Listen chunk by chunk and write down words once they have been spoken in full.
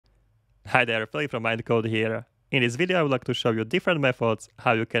Hi there, Philip from MindCode here. In this video I would like to show you different methods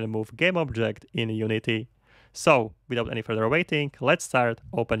how you can move game object in Unity. So, without any further waiting, let's start.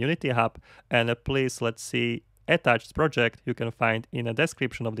 Open Unity Hub and please let's see attached project you can find in the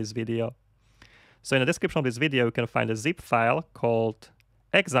description of this video. So in the description of this video you can find a zip file called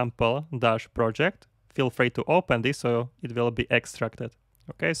example-project. Feel free to open this so it will be extracted.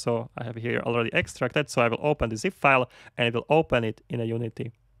 Okay, so I have here already extracted, so I will open the zip file and it will open it in a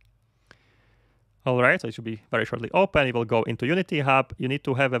Unity. Alright, so it should be very shortly open. It will go into Unity Hub. You need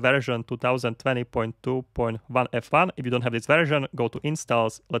to have a version 2020.2.1 F1. If you don't have this version, go to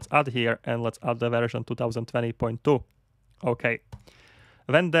installs. Let's add here and let's add the version 2020.2. Okay.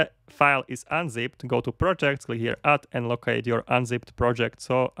 When the file is unzipped, go to projects, click here add and locate your unzipped project.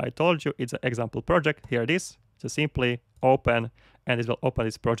 So I told you it's an example project. Here it is. Just simply open and it will open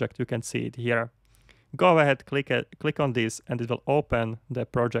this project. You can see it here. Go ahead, click on this and it will open the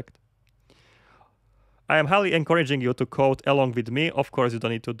project. I am highly encouraging you to code along with me. Of course, you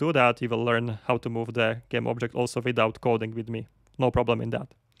don't need to do that. You will learn how to move the game object also without coding with me. No problem in that.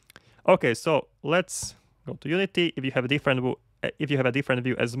 Okay, so let's go to Unity. If you have a different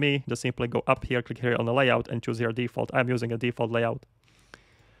view as me, just simply go up here, click here on the layout and choose your default. I'm using a default layout.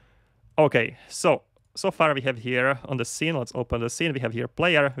 Okay, so far we have here on the scene. Let's open the scene. We have here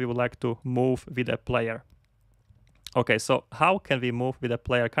player. We would like to move with a player. Okay, so how can we move with a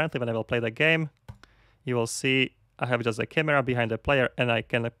player? Currently, when I will play the game, you will see I have just a camera behind the player and I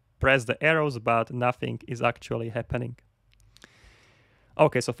can press the arrows, but nothing is actually happening.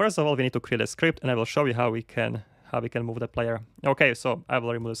 Okay, so first of all, we need to create a script and I will show you how we can move the player. Okay, so I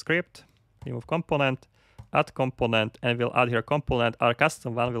will remove the script, remove component, add component, and we'll add here component, our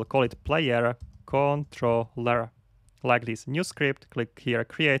custom one, we'll call it player controller. Like this, new script, click here,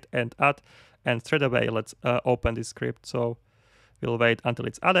 create and add, and straight away let's open this script. So we'll wait until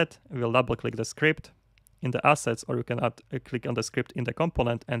it's added, we'll double click the script in the assets, or you can click on the script in the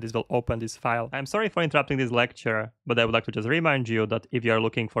component and this will open this file. I'm sorry for interrupting this lecture, but I would like to just remind you that if you are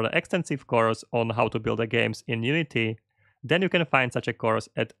looking for the extensive course on how to build the games in Unity, then you can find such a course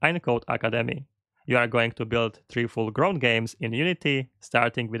at MindCode Academy. You are going to build 3 full-grown games in Unity,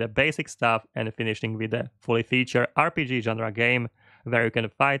 starting with the basic stuff and finishing with a fully featured RPG genre game where you can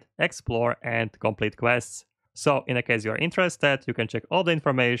fight, explore, and complete quests. So, in case you are interested, you can check all the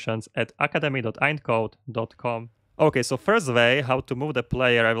informations at academy.mindcode.com. Okay, so first way how to move the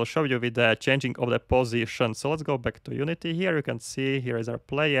player, I will show you with the changing of the position. So let's go back to Unity here. You can see here is our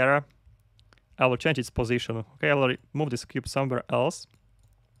player. I will change its position. Okay, I will move this cube somewhere else.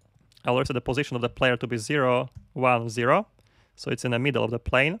 I will set the position of the player to be 0, 1, 0. So it's in the middle of the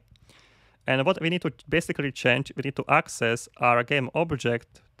plane. And what we need to basically change, we need to access our game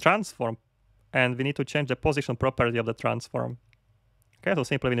object transform, and we need to change the position property of the transform. Okay, so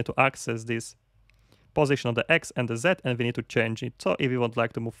simply we need to access this position of the X and the Z and we need to change it. So if we would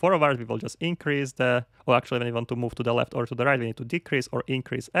like to move forward, we will just increase or actually when we want to move to the left or to the right, we need to decrease or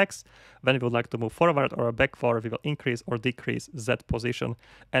increase X. When we would like to move forward or backward, we will increase or decrease Z position.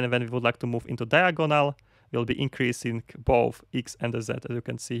 And when we would like to move into diagonal, we'll be increasing both X and the Z. As you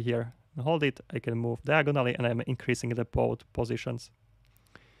can see here, hold it, I can move diagonally and I'm increasing the both positions.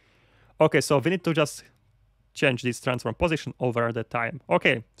 Okay, so we need to just change this transform position over the time.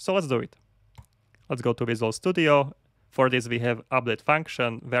 Okay, so let's do it. Let's go to Visual Studio. For this, we have update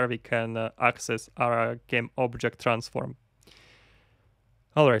function where we can access our game object transform.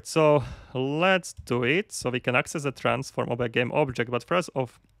 All right, so let's do it. So we can access the transform of a game object, but first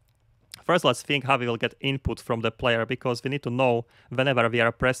let's think how we will get input from the player, because we need to know whenever we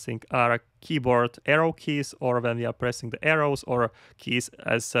are pressing our keyboard arrow keys or when we are pressing the arrows or keys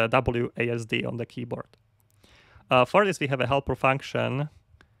as WASD on the keyboard. For this, we have a helper function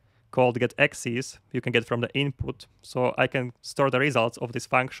called getAxis. You can get from the input. So I can store the results of this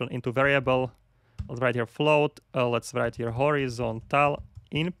function into variable. Let's write here float. Let's write here horizontal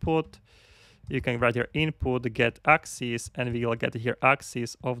input. You can write here input get axis and we will get here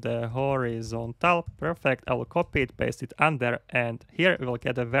axis of the horizontal. Perfect. I will copy it, paste it under, and here we will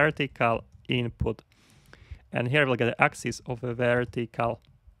get a vertical input. And here we'll get the axis of a vertical.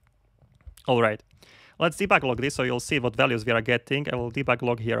 All right. Let's debug log this so you'll see what values we are getting. I will debug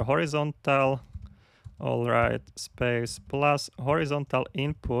log here horizontal. All right. Space plus horizontal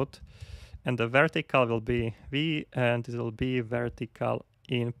input. And the vertical will be V and it will be vertical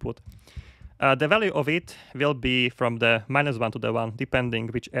input. The value of it will be from the -1 to the 1, depending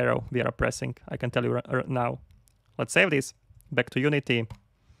which arrow we are pressing. I can tell you now. Let's save this. Back to Unity.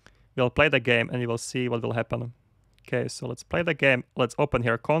 We'll play the game and you will see what will happen. Okay, so let's play the game. Let's open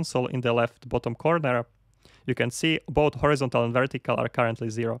here console in the left bottom corner. You can see both horizontal and vertical are currently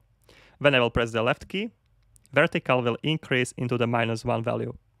 0. When I will press the left key, vertical will increase into the -1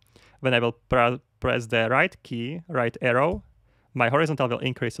 value. When I will press the right key, right arrow, my horizontal will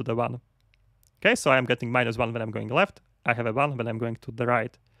increase to the 1. Okay, so I'm getting -1 when I'm going left. I have a 1 when I'm going to the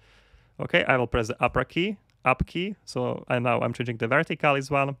right. Okay, I will press the upper key, up key. So I'm changing the vertical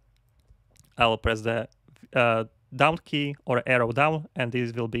is 1. I will press the down key or arrow down, and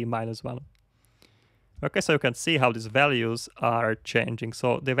this will be -1. Okay, so you can see how these values are changing.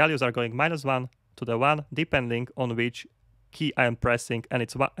 So the values are going -1 to the 1, depending on which key I am pressing, and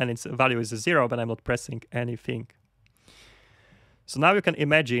its value is 0 when I'm not pressing anything. So now you can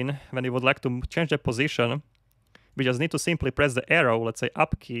imagine when you would like to change the position, we just need to simply press the arrow, let's say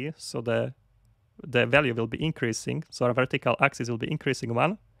up key, so the value will be increasing. So our vertical axis will be increasing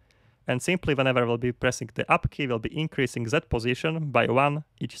 1. And simply whenever we'll be pressing the up key, we'll be increasing Z position by 1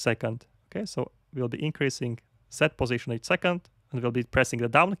 each second. Okay, so we'll be increasing Z position each second, and we'll be pressing the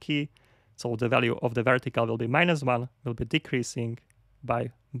down key. So the value of the vertical will be -1, will be decreasing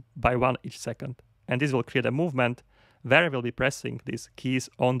by 1 each second. And this will create a movement where we'll be pressing these keys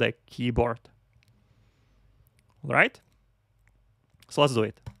on the keyboard. All right? So let's do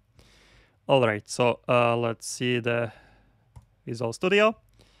it. All right, so let's see the Visual Studio.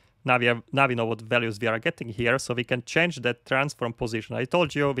 Now we know what values we are getting here, so we can change the transform position. I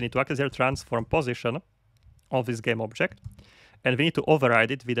told you we need to access the transform position of this game object, and we need to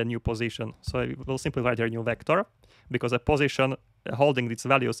override it with a new position. So we'll simply write here a new vector, because a position holding these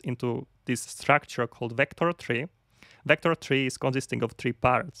values into this structure called vector tree. Vector tree is consisting of 3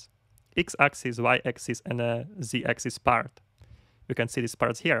 parts: x-axis, y-axis, and a z-axis part. You can see these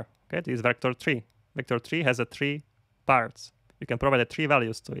parts here. Okay, this is vector tree. Vector tree has 3 parts. You can provide 3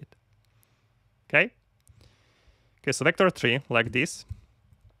 values to it. Okay? Okay, so vector tree like this.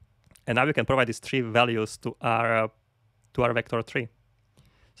 And now we can provide these 3 values to our vector tree.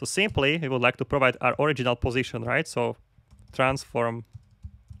 So simply, we would like to provide our original position, right? So transform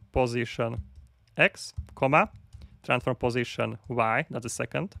position x, comma, transform position y, that's the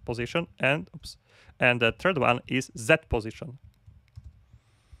second position, and the third one is z position.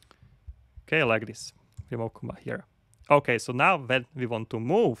 Okay, like this. Remove comma here. Okay, so now when we want to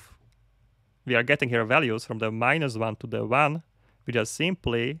move, we are getting here values from the -1 to the 1. We just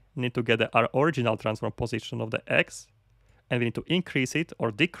simply need to get our original transform position of the x, and we need to increase it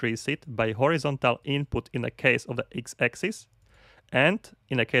or decrease it by horizontal input in the case of the x-axis. And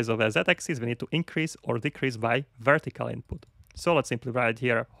in the case of the z-axis, we need to increase or decrease by vertical input. So let's simply write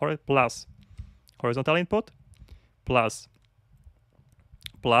here plus horizontal input plus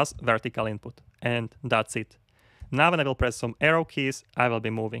vertical input. And that's it. Now when I will press some arrow keys, I will be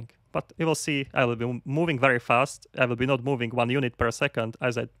moving. But you will see I will be moving very fast. I will be not moving 1 unit per second,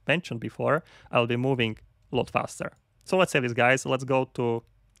 as I mentioned before. I will be moving a lot faster. So let's save this, guys. Let's go to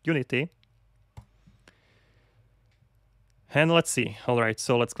Unity. And let's see. All right,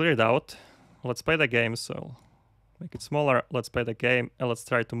 so let's clear it out. Let's play the game. So make it smaller. Let's play the game, and let's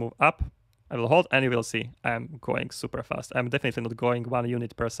try to move up. I will hold, and you will see I'm going super fast. I'm definitely not going 1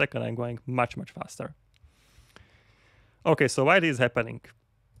 unit per second. I'm going much, much faster. Okay, so why this is happening?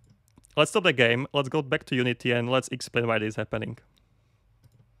 Let's stop the game. Let's go back to Unity, and let's explain why this is happening.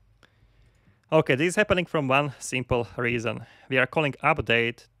 Okay, this is happening from one simple reason. We are calling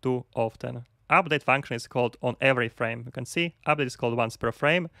update too often. Update function is called on every frame. You can see update is called once per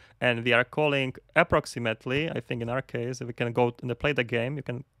frame, and we are calling approximately, I think in our case, we can go and play the game. You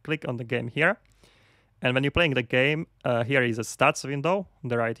can click on the game here. And when you're playing the game, here is a stats window on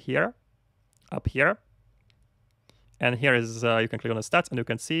the right here, up here. And here is, you can click on the stats, and you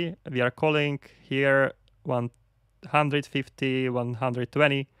can see we are calling here 150,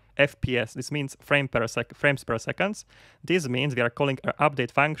 120 FPS. This means frames per second. This means we are calling our update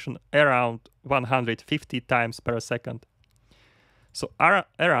function around 150 times per second. So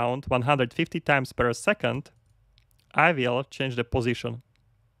around 150 times per second, I will change the position.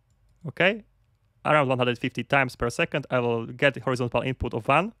 Okay? Around 150 times per second, I will get the horizontal input of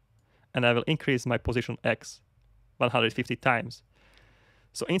 1, and I will increase my position x 150 times.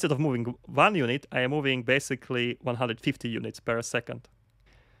 So instead of moving 1 unit, I am moving basically 150 units per second.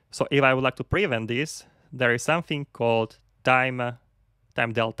 So if I would like to prevent this, there is something called time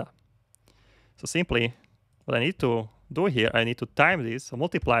delta. So simply, what I need to do here, I need to time this, so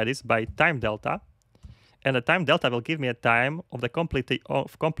multiply this by time delta, and the time delta will give me a time of the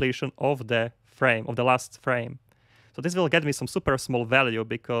completion of the frame, of the last frame. So this will get me some super small value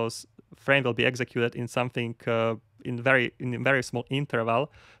because frame will be executed in something in very small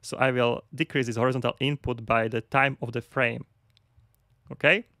interval. So I will decrease this horizontal input by the time of the frame.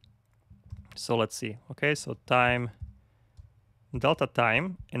 Okay. So let's see. Okay, so time delta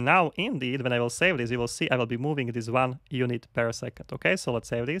time. And now, indeed, when I will save this, you will see I will be moving this 1 unit per second. Okay, so let's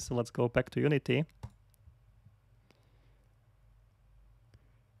save this. Let's go back to Unity.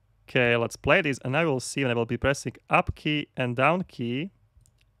 Okay, let's play this, and I will see when I will be pressing up key and down key.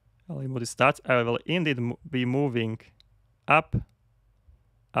 I'll remove the stats. I will indeed be moving up,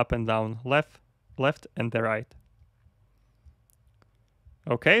 up and down, left, and the right.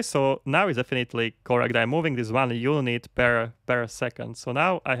 Okay, so now it's definitely correct. I'm moving this 1 unit per second. So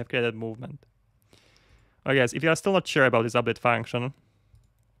now I have created movement. Oh yes, if you are still not sure about this update function,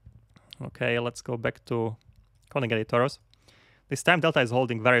 okay, let's go back to coding editors. This time delta is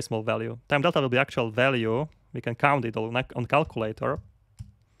holding very small value. Time delta will be actual value. We can count it on calculator.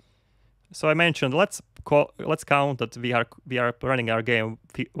 So I mentioned let's count that we are running our game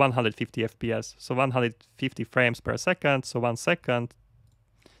 150 FPS. So 150 frames per second. So 1 second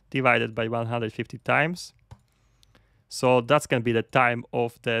divided by 150 times. So that's going to be the time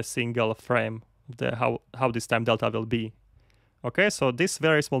of the single frame, how this time delta will be. Okay, so this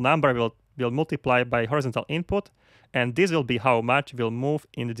very small number will multiply by horizontal input, and this will be how much will move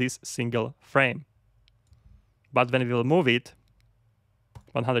in this single frame. But when we will move it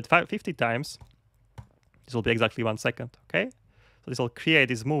 150 times, this will be exactly 1 second, okay? So this will create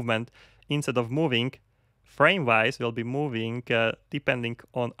this movement. Instead of moving frame-wise, we'll be moving depending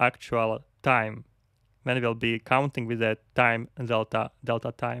on actual time. When we'll be counting with the time and delta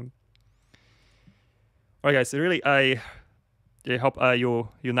time. Alright guys, really I hope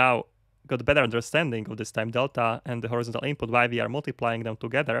you now got a better understanding of this time delta and the horizontal input, why we are multiplying them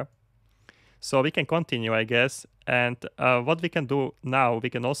together. So we can continue, I guess. And what we can do now, we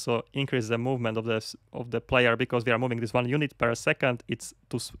can also increase the movement of the player, because we are moving this 1 unit per second. It's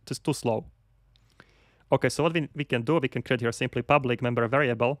too slow. Okay, so what we can do, we can create here simply public member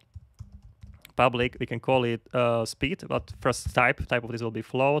variable. Public, we can call it speed, but first type of this will be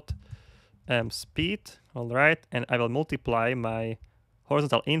float speed. All right, and I will multiply my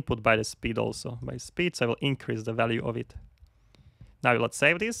horizontal input by the speed also, by speed, so I will increase the value of it. Now let's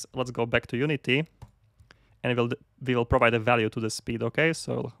save this. Let's go back to Unity, and we will provide a value to the speed. Okay,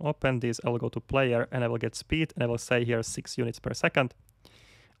 so I'll open this. I will go to player, and I will get speed, and I will say here 6 units per second.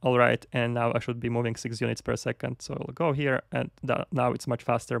 All right, and now I should be moving 6 units per second. So I'll go here, and now it's much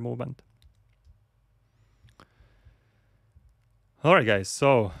faster movement. All right, guys,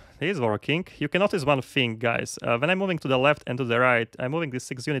 so it is working. You can notice one thing, guys. When I'm moving to the left and to the right, I'm moving this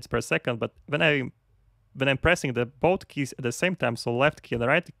 6 units per second, but when I'm pressing both keys at the same time, so left key and the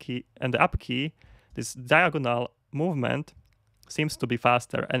right key and the up key, this diagonal movement seems to be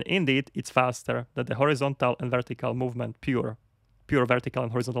faster. And indeed, it's faster than the horizontal and vertical movement, pure vertical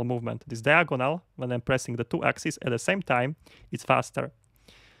and horizontal movement. This diagonal, when I'm pressing the 2 axes at the same time, it's faster.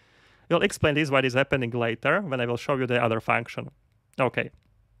 We'll explain this, why this is happening later, when I will show you the other function. Okay.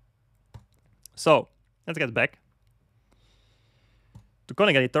 So, let's get back to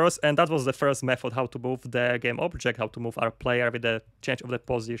coding editors, and that was the first method, how to move the game object, how to move our player with the change of the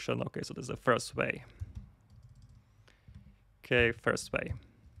position. Okay, so this is the first way. Okay, first way.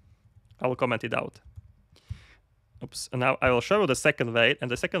 I will comment it out. Oops, and now I will show you the second way, and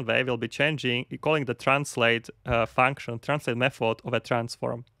the second way will be calling the translate function, translate method of a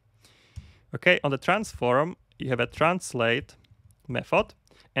transform. Okay, on the transform, you have a translate method,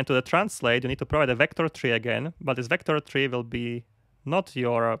 and to the translate, you need to provide a vector tree again, but this vector tree will be not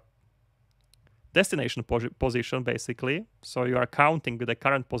your destination position, basically. So you are counting with the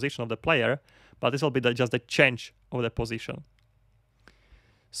current position of the player, but this will be just the change of the position.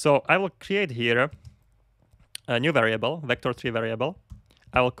 So I will create here a new variable, vector tree variable.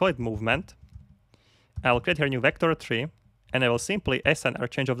 I will call it movement. I will create here a new vector tree, and I will simply assign our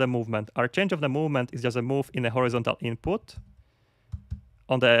change of the movement. Our change of the movement is just a move in a horizontal input.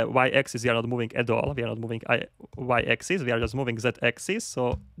 On the y-axis, we are not moving at all. We are not moving y-axis. We are just moving z-axis.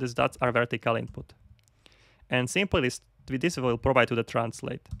 So that's our vertical input. And simply this will provide to the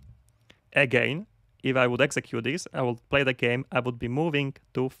translate. Again, if I would execute this, I will play the game. I would be moving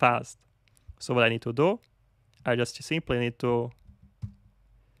too fast. So what I need to do, I just simply need to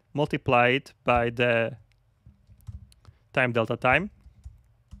multiply it by the time delta time.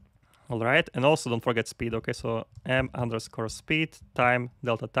 All right, and also don't forget speed. Okay, so m_speed time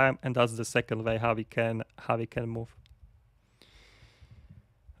delta time, and that's the second way how we can move.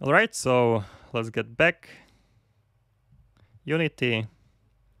 All right, so let's get back. Unity.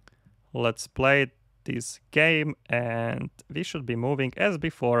 Let's play this game, and we should be moving as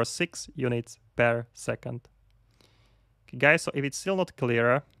before 6 units per second. Okay, guys, so if it's still not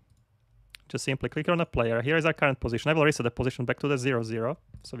clear, just simply click on the player. Here is our current position. I will reset the position back to the 0, 0.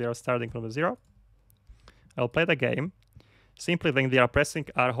 So we are starting from the 0. I'll play the game. simply when we are pressing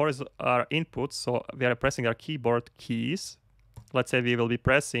our inputs, so we are pressing our keyboard keys. Let's say we will be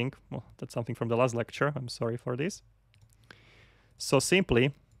pressing, well, that's something from the last lecture, I'm sorry for this. So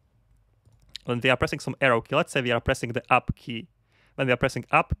simply, when we are pressing some arrow key, let's say we are pressing the up key. When we are pressing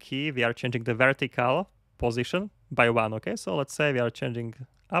up key, we are changing the vertical position by 1, okay? So let's say we are changing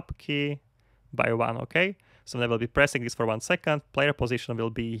up key by 1, okay? So when I will be pressing this for 1 second, player position will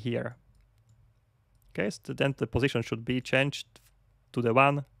be here. Okay, so then the position should be changed to the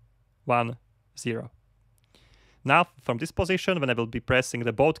 1, 1, 0. Now, from this position, when I will be pressing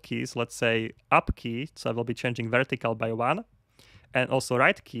the both keys, let's say up key, so I will be changing vertical by 1, and also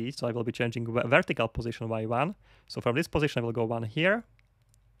right key, so I will be changing vertical position by 1. So from this position, I will go 1 here,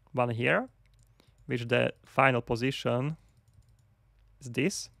 which the final position is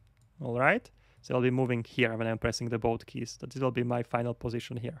this, all right? So I'll be moving here when I'm pressing the both keys. So this will be my final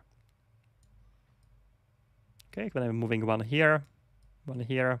position here. Okay, when I'm moving 1 here, 1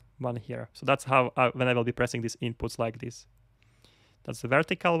 here, 1 here. So that's how when I will be pressing these inputs like this. That's the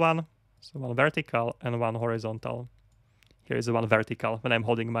vertical one. So 1 vertical and 1 horizontal. Here is the 1 vertical when I'm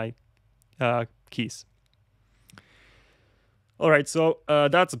holding my keys. All right, so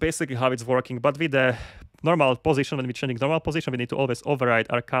that's basically how it's working. But with the normal position, when we're changing normal position, we need to always override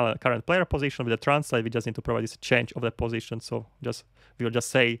our current player position. With the translate, we just need to provide this change of the position. So we will just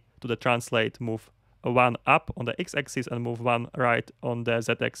say to the translate, move 1 up on the x-axis and move 1 right on the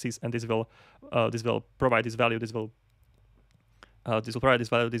z-axis, and this will provide this value. This will provide this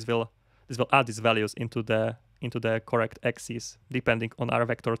value. This will add these values into the correct axis depending on our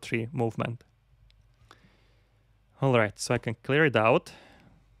vector 3 movement. All right, so I can clear it out.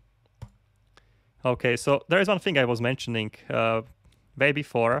 Okay, so there is one thing I was mentioning way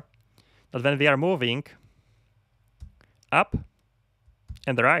before, that when we are moving up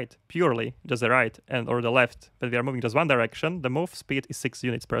and the right, purely just the right and or the left, when we are moving just one direction, the move speed is 6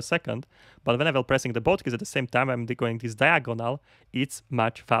 units per second. But when I will pressing the both keys at the same time, I'm going this diagonal, it's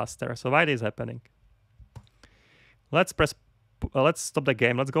much faster. So why this is happening? Let's stop the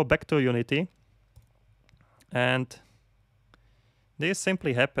game. Let's go back to Unity. And this is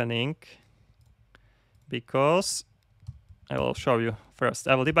simply happening because I will show you first.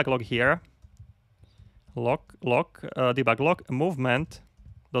 I will debug log here. Debug log movement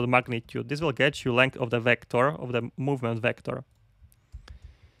dot magnitude. This will get you length of the vector of the movement vector.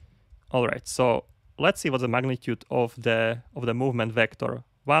 All right, so let's see what's the magnitude of the movement vector.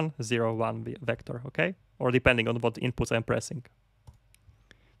 1, 0, 1 vector, okay? Or depending on what inputs I'm pressing.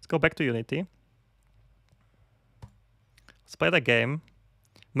 Let's go back to Unity. Let's play the game.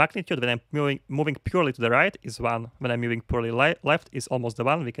 Magnitude when I'm moving purely to the right is 1. When I'm moving purely left is almost the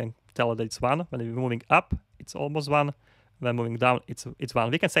 1. We can tell that it's 1. When I'm moving up, it's almost 1. When I'm moving down, it's 1.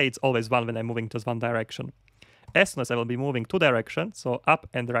 We can say it's always 1 when I'm moving just one direction. As soon as I will be moving 2 directions, so up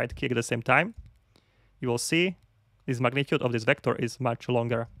and right key at the same time, you will see this magnitude of this vector is much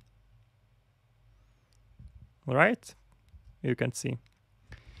longer. All right, you can see.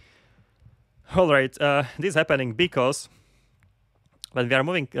 All right, this is happening because when we are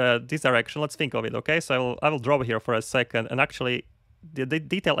moving this direction, let's think of it, okay? So I will draw here for a second, and actually the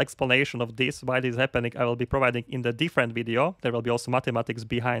detailed explanation of this, why this is happening, I will be providing in the different video. There will be also mathematics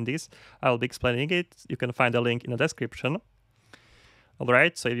behind this. I will be explaining it. You can find a link in the description. All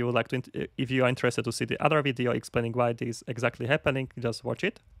right, so if you would like to, if you are interested to see the other video explaining why this is exactly happening, just watch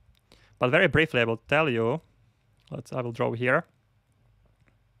it. But very briefly, I will tell you, I will draw here.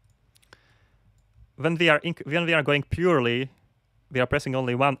 When we are going purely, we are pressing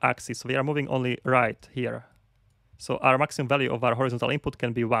only one axis, so we are moving only right here. So our maximum value of our horizontal input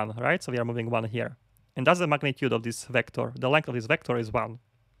can be 1, right? So we are moving 1 here. And that's the magnitude of this vector. The length of this vector is 1.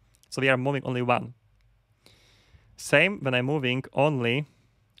 So we are moving only 1. Same when I'm moving only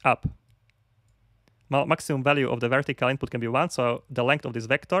up. Maximum value of the vertical input can be 1, so the length of this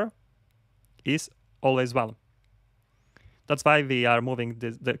vector is always 1. That's why we are moving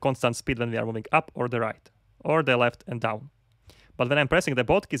the constant speed when we are moving up or the right, or the left and down. But when I'm pressing the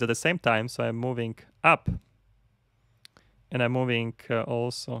both keys at the same time, so I'm moving up, and I'm moving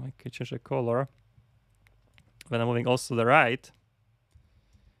also, I can change the color. When I'm moving also to the right,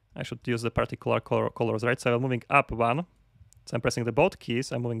 I should use the particular colors, right? So I'm moving up 1. So I'm pressing the both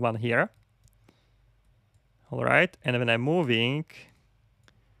keys, I'm moving 1 here. All right, and when I'm moving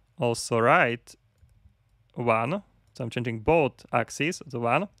also right 1, so I'm changing both axes to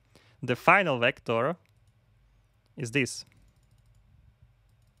 1, the final vector is this.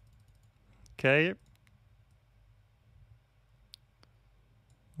 Okay.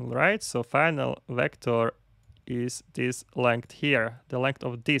 All right, so final vector is this length here, the length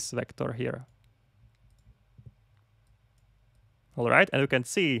of this vector here. All right, and you can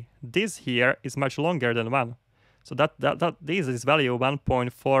see this here is much longer than 1. So this is value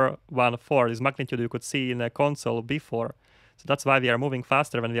 1.414, this magnitude you could see in the console before. So that's why we are moving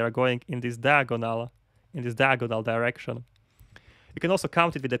faster when we are going in this diagonal direction. You can also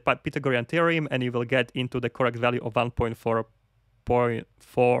count it with the Pythagorean theorem, and you will get into the correct value of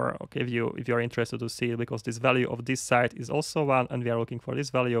 1.4.4. Okay, if you're interested to see it, because this value of this side is also 1, and we are looking for this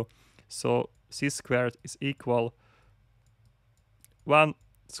value. So c squared is equal 1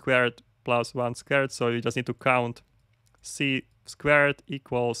 squared plus 1 squared. So you just need to count c squared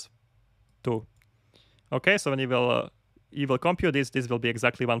equals 2. Okay, so when you will compute this will be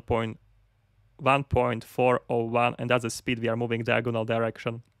exactly 1.401, and that's the speed we are moving diagonal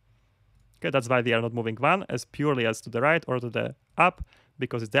direction. Okay, that's why we are not moving 1 as purely as to the right or to the up,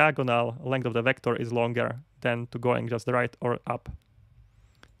 because the diagonal length of the vector is longer than to going just the right or up.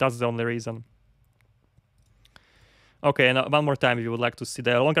 That's the only reason. Okay, and one more time, if you would like to see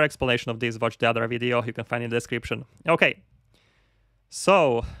the longer explanation of this, watch the other video. You can find in the description. Okay,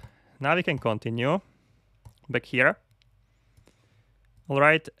 so now we can continue back here. All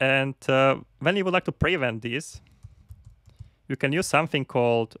right, and when you would like to prevent this, you can use something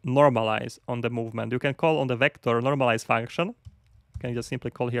called normalize on the movement. You can call on the vector normalize function. You can just simply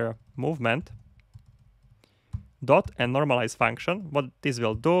call here movement dot and normalize function. What this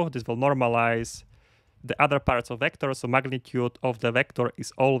will do, this will normalize the other parts of vector, so magnitude of the vector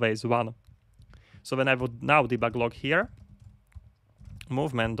is always 1. So when I would now debug log here,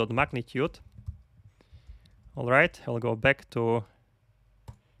 movement.magnitude, all right, I'll go back to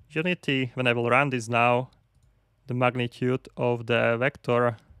Unity. When I will run this now, the magnitude of the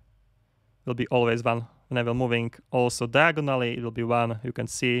vector will be always 1. When I will moving also diagonally, it will be 1. You can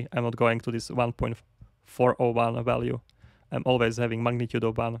see I'm not going to this 1.401 value. I'm always having magnitude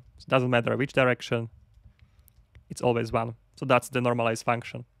of 1. So it doesn't matter which direction, it's always 1. So that's the normalize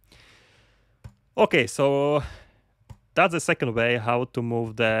function. Okay, so that's the second way how to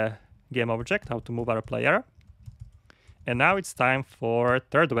move the game object, how to move our player. And now it's time for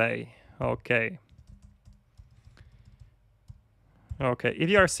third way. Okay. Okay, if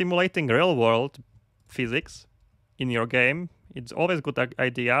you are simulating real-world physics in your game, it's always a good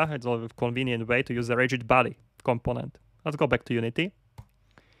idea, it's always a convenient way to use a rigid body component. Let's go back to Unity.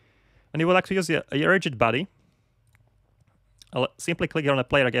 And you would like to use a rigid body. I'll simply click here on a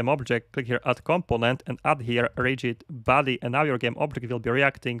player game object, click here add component, and add here rigid body, and now your game object will be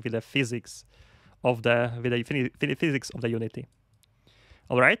reacting with the physics of the physics of the Unity.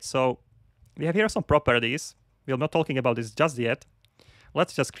 All right, so we have here some properties. We're not talking about this just yet.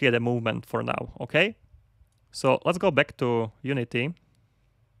 Let's just create a movement for now, okay? So let's go back to Unity,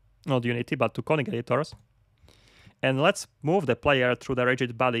 not Unity, but to Conigators, and let's move the player through the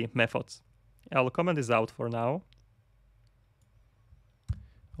rigid body methods. I'll comment this out for now.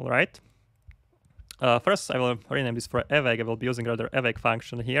 All right. First, I will rename this for evig. I will be using rather evig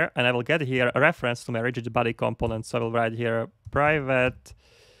function here, and I will get here a reference to my rigid body component. So I will write here private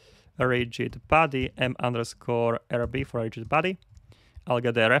rigid body m_rb for rigid body. I'll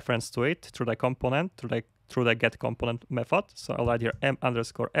get a reference to it through the component, through the get component method. So I'll write here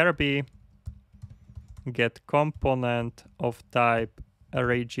m_rb get component of type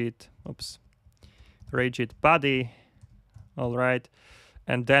rigid body. All right,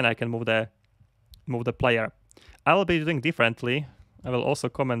 and then I can move the player. I will be doing differently. I will also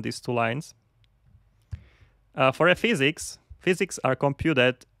comment these 2 lines. For a physics are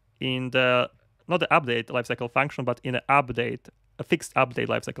computed in the not the update lifecycle function, but in a fixed update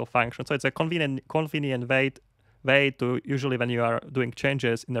lifecycle function. So it's a convenient way to, usually when you are doing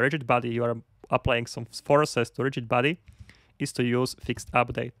changes in the rigid body, you are applying some forces to rigid body, is to use fixed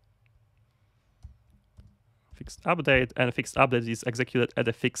update. And fixed update is executed at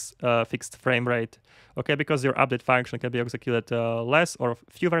a fixed frame rate. Okay, because your update function can be executed less or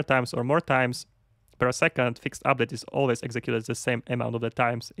fewer times or more times per second. Fixed update is always executed the same amount of the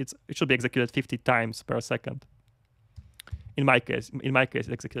times. It should be executed 50 times per second. In my case, it's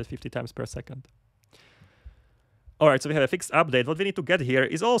executed 50 times per second. All right, so we have a fixed update. What we need to get here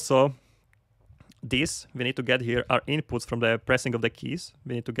is also this. We need to get here our inputs from the pressing of the keys.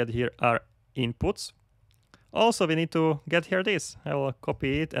 We need to get here our inputs. Also, we need to get here this. I will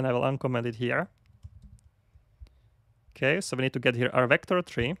copy it and I will uncomment it here. Okay, so we need to get here our vector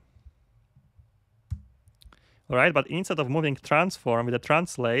 3. All right, but instead of moving transform with the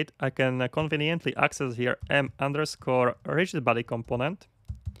translate, I can conveniently access here m_rigid body component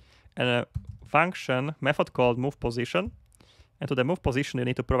and a function method called move position. And to the move position, you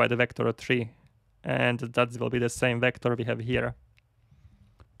need to provide a vector 3. And that will be the same vector we have here.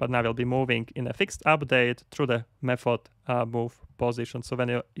 but now we'll be moving in a fixed update through the method move position. So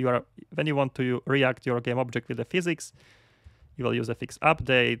when you want to react your game object with the physics, you will use a fixed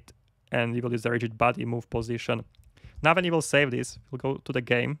update, and you will use the rigid body move position. Now when you will save this, we'll go to the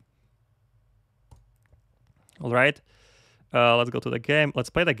game. All right, let's go to the game. Let's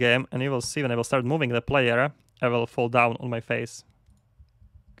play the game, and you will see when I will start moving the player, I will fall down on my face.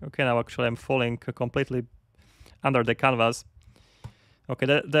 Okay, now actually I'm falling completely under the canvas. Okay,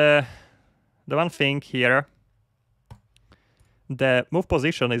 the one thing here, the move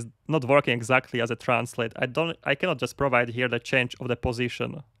position is not working exactly as a translate. I cannot just provide here the change of the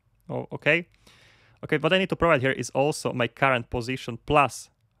position. Oh, okay. Okay, what I need to provide here is also my current position plus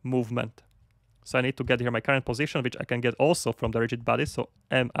movement. So I need to get here my current position, which I can get also from the rigid body. So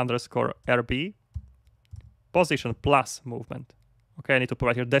m_rb position plus movement. Okay, I need to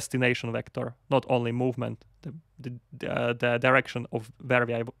provide here destination vector, not only movement, the direction of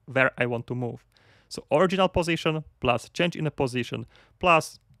where I want to move. So original position plus change in the position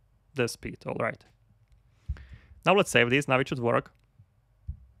plus the speed. All right. Now let's save this. Now it should work.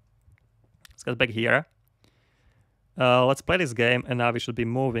 Let's get back here. Let's play this game, and now we should be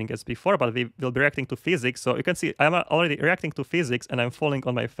moving as before, but we will be reacting to physics. So you can see I'm already reacting to physics, and I'm falling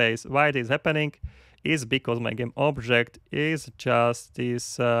on my face. Why this is happening is because my game object is just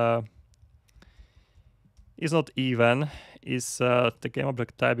this is not even. The game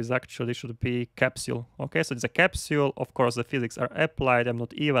object type is actually should be capsule. Okay, so it's a capsule. Of course, the physics are applied. I'm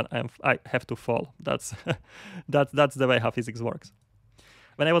not even. I have to fall. That's that's the way how physics works.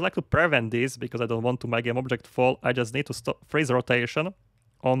 When I would like to prevent this, because I don't want to my game object fall, I just need to freeze rotation.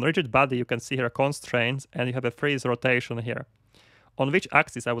 On rigid body, you can see here constraints, and you have a freeze rotation here. On which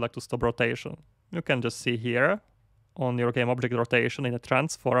axis I would like to stop rotation? You can just see here on your game object rotation in a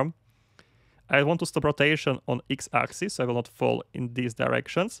transform. I want to stop rotation on x-axis, so I will not fall in these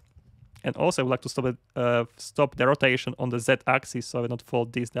directions. And also I would like to stop the rotation on the z-axis, so I will not fall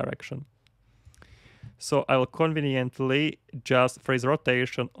this direction. So I will conveniently just freeze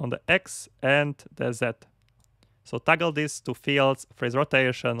rotation on the X and the Z. So toggle these two fields, freeze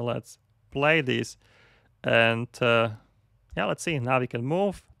rotation, let's play this. And yeah, let's see, now we can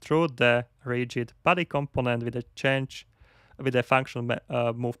move through the rigid body component with a change, with the function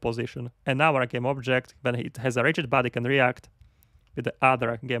move position. And now our game object, when it has a rigid body, can react with the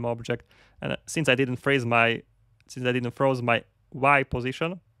other game object. And since I didn't froze my Y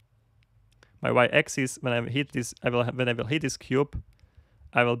position, my y-axis, when I hit this, when I will hit this cube,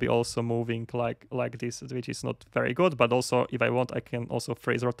 I will be also moving like this, which is not very good. But also, if I want, I can also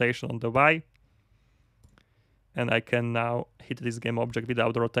freeze rotation on the y, and I can now hit this game object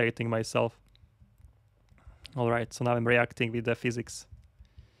without rotating myself. All right, so now I'm reacting with the physics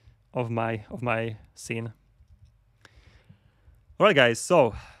of my scene. All right, guys.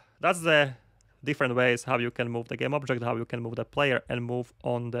 So that's the different ways how you can move the game object, how you can move the player, and move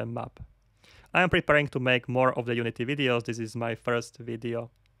on the map. I am preparing to make more of the Unity videos. This is my first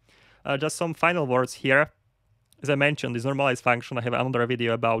video. Just some final words here. As I mentioned, this normalize function, I have another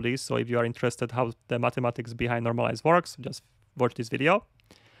video about this. So if you are interested how the mathematics behind normalize works, just watch this video.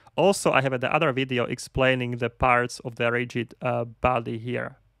 Also, I have the other video explaining the parts of the rigid body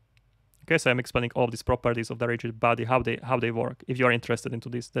here. Okay, so I'm explaining all these properties of the rigid body, how they work. If you are interested into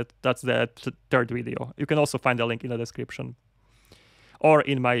this, that's the third video. You can also find the link in the description. Or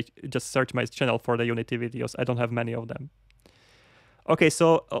just search my channel for the Unity videos. I don't have many of them. Okay,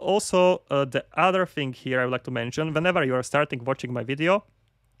 so also the other thing here I would like to mention, whenever you are starting watching my video,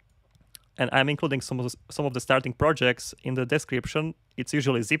 and I'm including some of the starting projects in the description, it's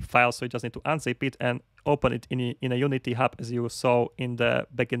usually zip file, so you just need to unzip it and open it in a Unity hub, as you saw in the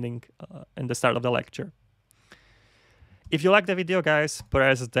beginning, in the start of the lecture. If you like the video, guys,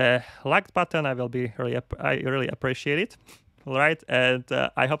 press the like button. I really appreciate it. All right, and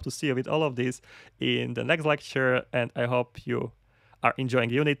I hope to see you with all of this in the next lecture, and I hope you are enjoying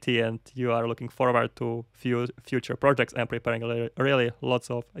Unity and you are looking forward to future projects. I'm preparing really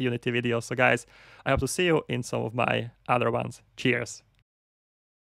lots of Unity videos. So guys, I hope to see you in some of my other ones. Cheers.